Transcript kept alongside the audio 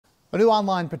A new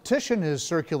online petition is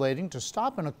circulating to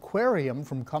stop an aquarium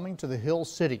from coming to the Hill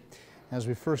City. As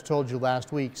we first told you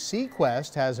last week,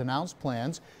 SeaQuest has announced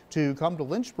plans to come to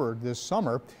Lynchburg this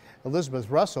summer. Elizabeth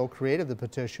Russell created the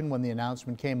petition when the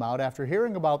announcement came out after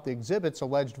hearing about the exhibit's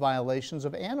alleged violations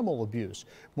of animal abuse.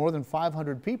 More than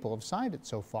 500 people have signed it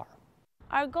so far.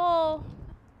 Our goal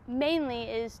mainly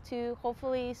is to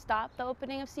hopefully stop the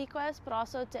opening of SeaQuest, but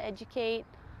also to educate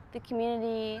the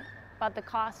community about the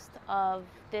cost of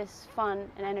this fun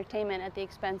and entertainment at the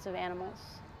expense of animals.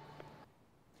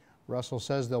 Russell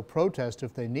says they'll protest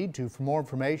if they need to. For more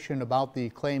information about the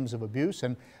claims of abuse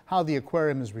and how the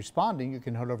aquarium is responding, you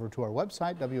can head over to our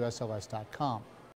website, WSLS.com.